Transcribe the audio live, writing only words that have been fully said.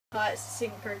Hi, it's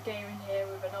Synchro Gaming here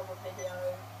with another video.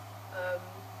 I'm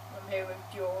here with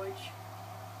George.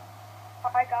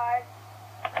 Hi guys.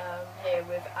 Here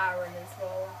with Aaron as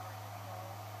well.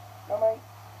 No mate.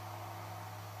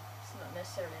 It's not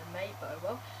necessarily a mate, but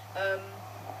well.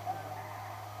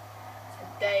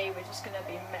 Today we're just gonna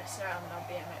be messing around with our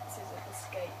BMXs at the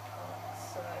skate park.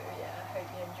 So yeah, I hope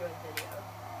you enjoyed the video.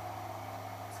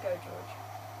 Let's go, George.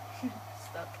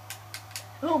 Stuck.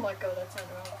 Oh my god, I turned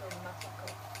around for a massive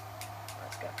call.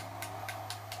 Let's go.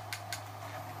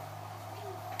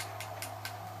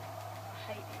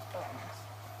 I hate these buttons.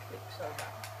 Click so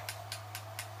bad.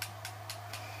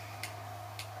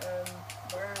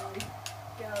 Where are we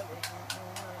going?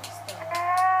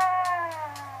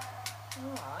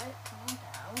 Alright, calm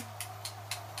down.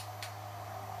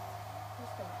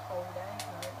 Just gonna hold it.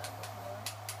 No, that doesn't work.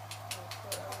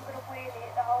 I'm gonna wheel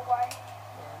it the whole way.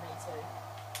 Yeah, me too.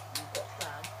 You've got a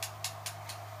plan.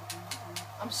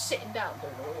 I'm sitting down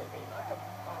doing a wheelie like a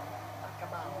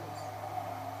mouse.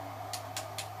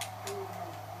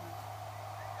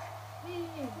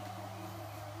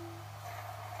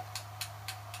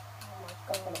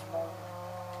 Oh my god.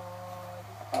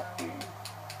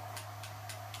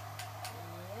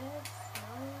 Yes, no,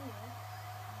 yes.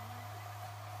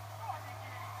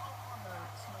 No,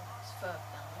 it's not. It's further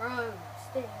down the road,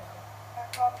 still.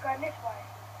 That's why I'm going this way.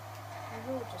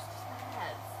 You're all just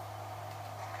stairs.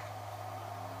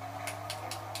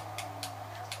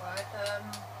 Right,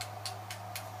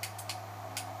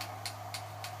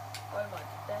 oh my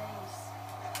days.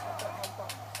 I've got my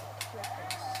buttons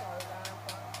flipping so loud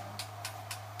right now.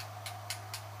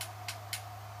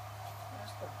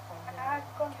 That's the And I've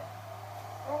gone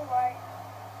all right.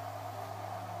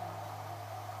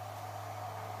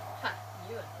 Ha,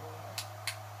 you annoy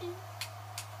me.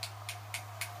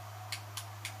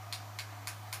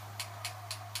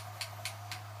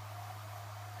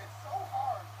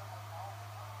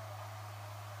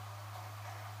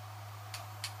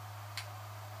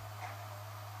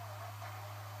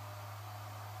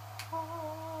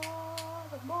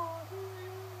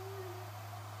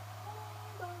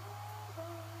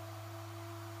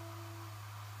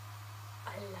 I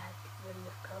like the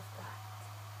look of that.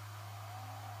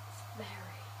 It's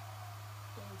very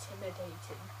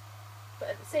intimidating, but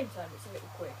at the same time it's a little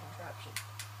quick contraption.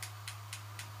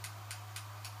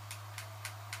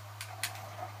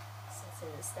 Set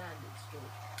in the standards,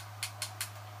 George.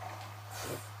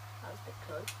 That was a bit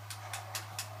close.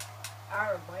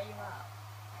 Aaron, where you at?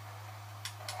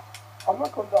 I'm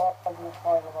not going to go up on the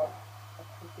side of a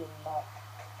freaking map.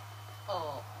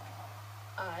 Oh,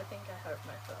 I think I hurt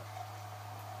myself.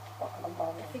 I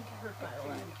think I hurt my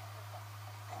leg.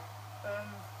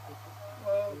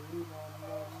 Well,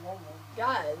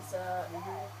 guys,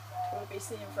 we'll be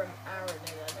seeing from Aaron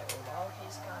in a little while.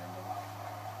 He's kind of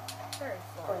very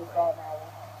far away.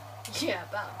 Yeah,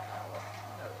 about an hour.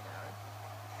 No, Aaron.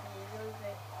 He's over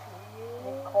here.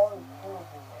 The car is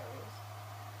terrible. There he is.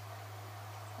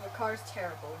 Your car's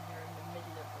terrible and you're in the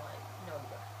middle of, like,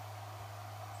 nowhere.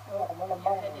 Yeah, I'm on a You're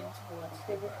mountain. heading towards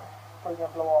the road. We're going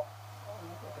to blow up.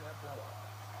 We're gonna blow up.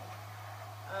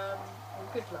 Well,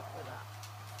 good luck with that.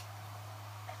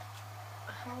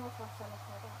 How have I fell off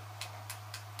my bike?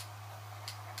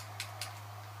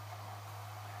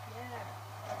 Yeah,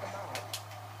 at the mouth.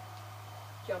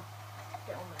 Jump.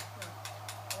 Get on there. No.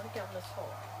 I want to get on this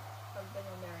hole. I haven't been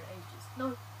on there in ages. No.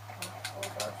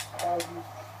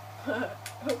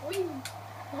 Oh, wee!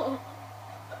 Oh.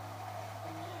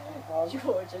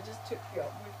 George, I just took you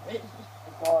up with me.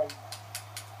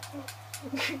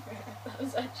 That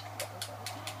was actually kind of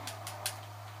funny.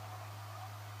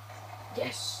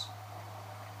 Yes!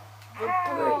 The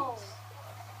breeze!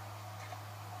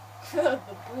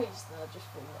 The breeze now just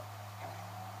fall up.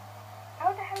 How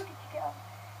the hell did you get up?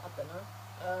 I don't know.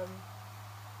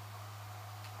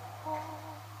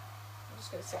 I'm just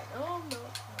gonna say, oh no.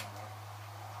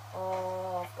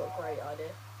 Oh, I've got a great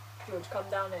idea. George, come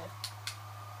down here.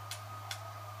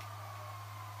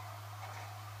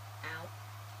 Ow.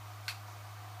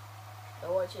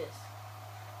 Now watch this.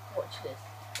 Watch this.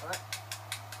 Alright?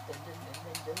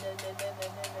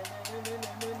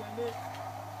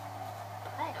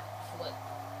 Flip.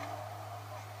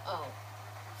 Oh.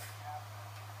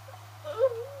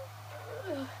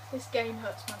 This game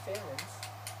hurts my feelings.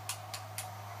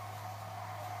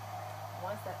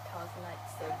 Why is that car's light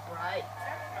so bright?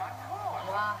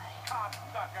 Why?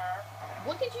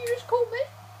 What did you just call me?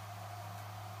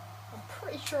 I'm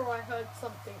pretty sure I heard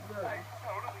something rude.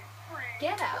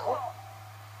 Get out.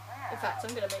 In fact,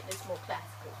 I'm going to make this more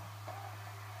classical.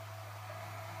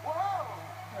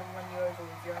 And run you over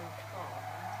with your own car.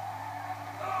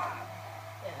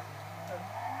 Yeah.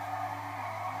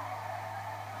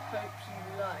 hope you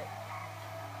like.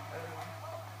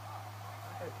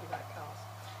 I hope you like cars.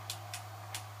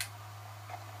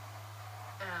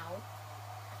 Ow.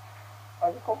 I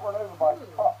just got run over by a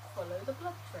truck. Follow the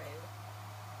blood trail.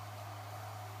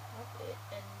 Oh, it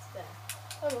ends there.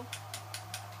 Oh well.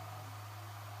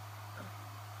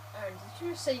 Aaron, did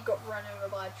you just say you got run over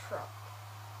by a truck?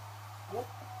 Yep.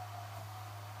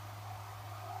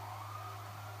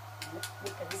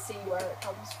 You can see where it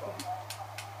comes from.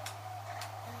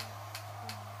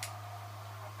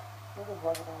 You're just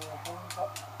running over the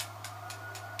truck.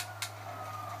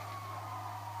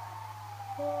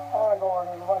 Oh, I got run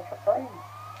over by a train.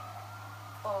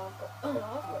 Oh, I've got something.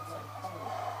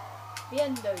 The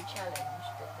Endo Challenge.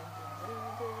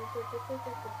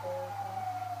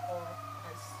 Or,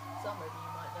 as some of you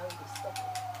might know, the Stoppy.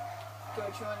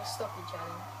 George, you want a Stoppy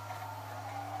Challenge?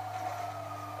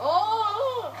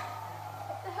 Oh!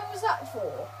 What the hell was that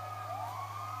for?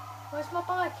 Where's my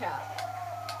bike at?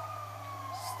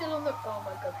 Still on the... Oh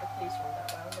my god, the police are all that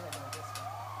way. I'm gonna know this one.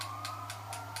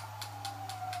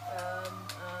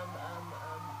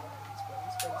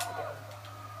 Ways to get over.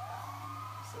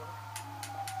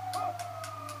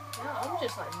 Yeah, I'm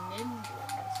just like ninja in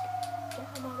this. Get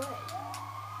out of my way.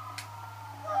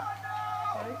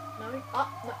 No.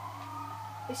 No.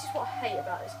 This is what I hate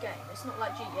about this game. It's not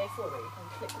like GTA 4 where you can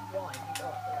click Y and you go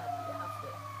up the ladder. You have to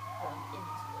run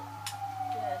into it.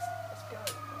 Yes, let's go.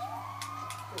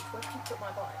 Good. Where can you put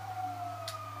my bike?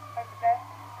 Over there.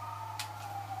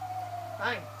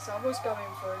 Thanks. I was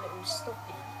going for a little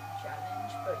stoppy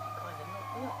challenge, but you kind of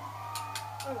knocked me off.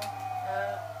 Oh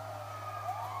well.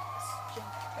 Let's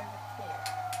jump over here.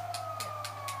 Yeah.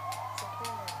 It's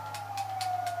okay.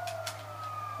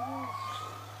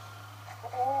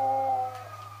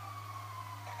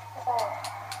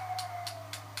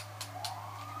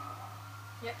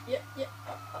 Yep.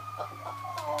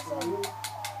 Awesome.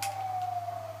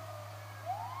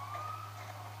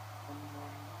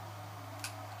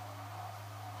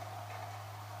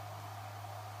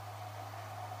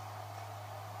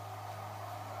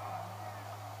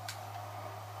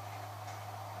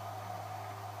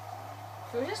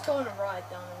 So we're just going to ride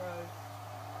down the road.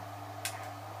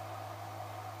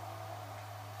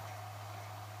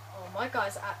 Oh, my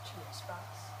guy's actually a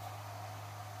spaz.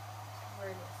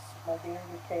 Really. My game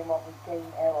just came up with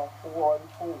game error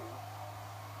 404.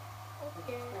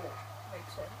 Okay.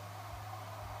 Makes sense.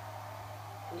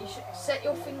 You should set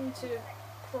your thing to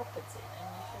property and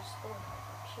you should spawn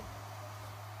over, shouldn't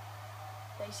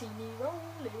you? They see me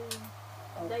rolling.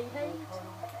 And they hate me.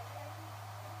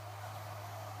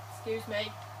 Excuse me.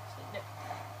 No.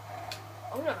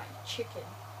 I'm gonna make chicken.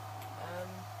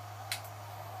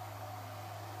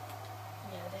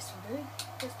 Yeah, this will do.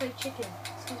 Let's play chicken.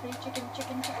 Excuse me, chicken.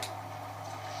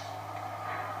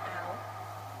 Ow.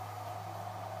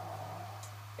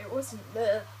 It wasn't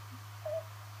the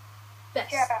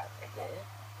best idea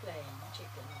playing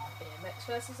chicken BMX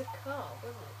versus a car,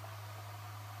 was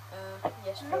it?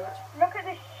 Yes, George. Look at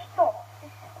this stop.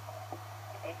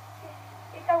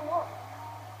 It's a what?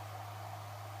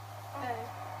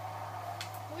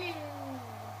 Whee!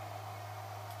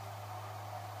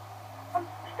 I'm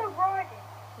still riding.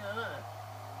 No.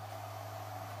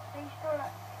 Are you still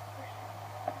like...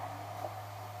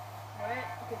 Where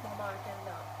did my bike end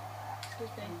up?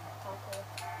 Excuse me, parkour.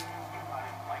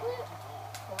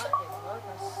 Well, that didn't work.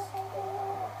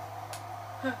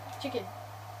 Huh, chicken.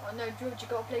 Oh no, George, you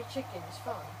gotta play chicken, it's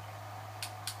fun.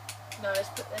 No,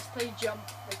 let's play jump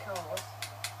the cars.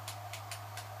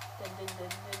 Dun.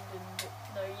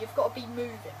 No, you've got to be moving,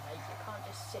 mate. You can't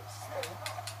just sit still.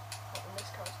 Not in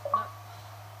this car. No.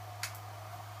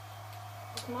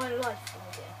 Is my life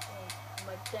gonna get any,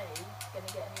 my day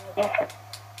gonna get any better?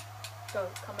 Go,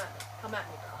 come at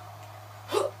me, bro.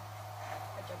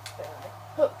 I jumped a bit early.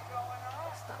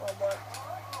 Yes, that one worked.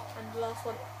 And the last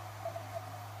one,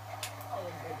 I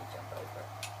didn't really jump over it.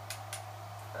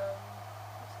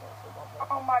 Let's go for one more.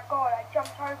 Oh my god, I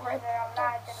jumped over it there, I'm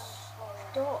landing on the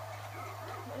floor. Stop.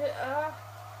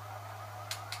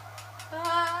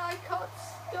 I can't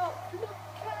stop. Look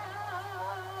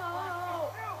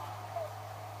out.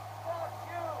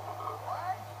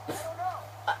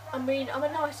 I mean, I'm a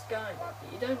nice guy, but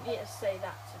you don't need to say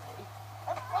that to me.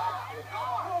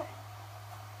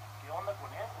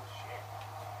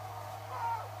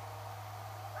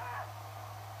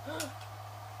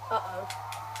 Uh-oh.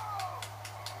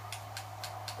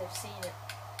 They've seen it.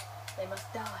 They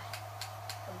must die.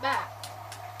 Come back.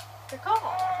 The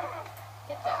car.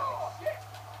 Get down.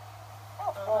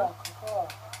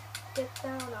 Get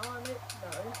down on it.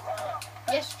 No.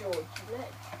 Yes, George, you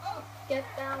led. Get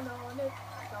down on it.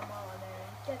 Come on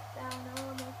and get down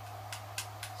on it.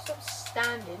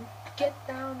 standing. Get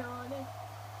down on it.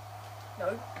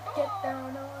 No, get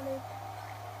down on it.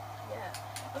 Yeah.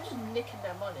 I'm just nicking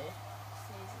their money. It's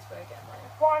the easiest way of getting money.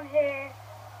 One here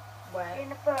Where? in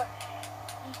the bush.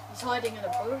 He's hiding in a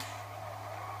bush.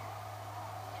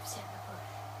 Lives in the bush.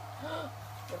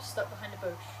 You're stuck behind a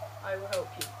bush. I will help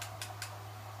you.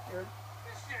 You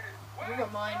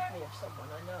remind me of someone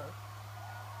I know.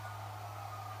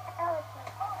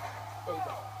 Elephant. There you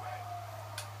go.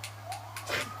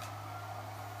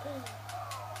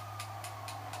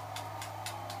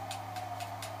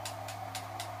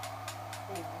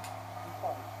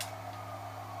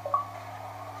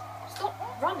 Stop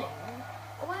running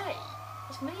away.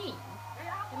 It's mean.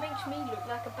 It makes me look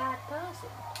like a bad person.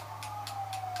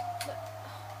 Look.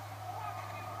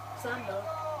 Stand up.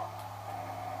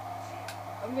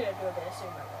 I'm gonna do a bit of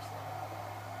sumo wrestling.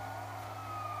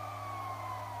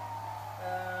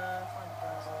 Find a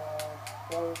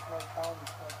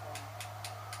person.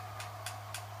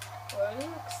 Well, it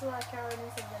looks like Aaron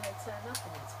isn't gonna turn up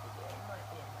in this video. He might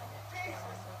be in my next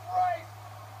one.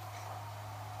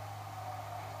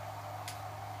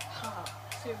 Ha!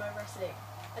 Sumo wrestling.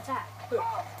 Attack! Boom!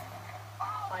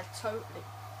 I totally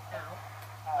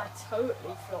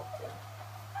flopped him.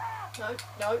 No,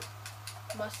 no.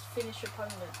 Must finish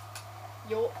opponent.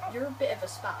 You're a bit of a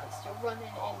spaz. You're running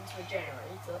into a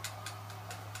generator.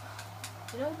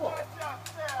 You know what? Yeah,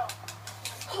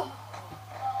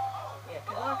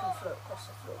 because I can float across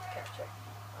the floor to catch it.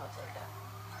 I'll take that.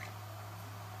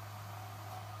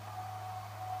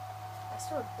 I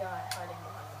saw a guy hiding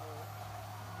behind the wall.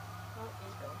 Oh,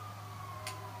 he's gone.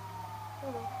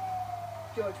 Come on.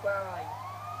 George, where are you?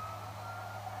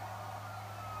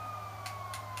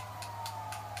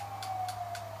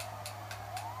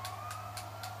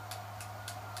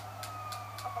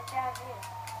 Down here.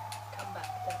 Come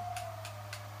back then.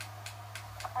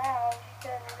 I was just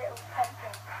doing a little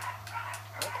something.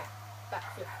 Okay.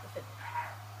 Backflip the finish.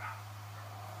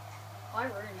 I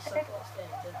really suck at this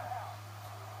game, didn't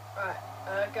I?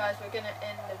 Alright, guys, we're gonna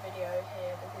end the video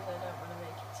here because I don't want to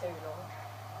make it too long.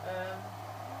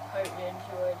 Hope you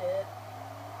enjoyed it.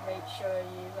 Make sure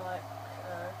you like,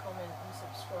 comment and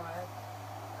subscribe.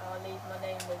 I'll leave my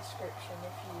name in the description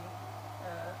if you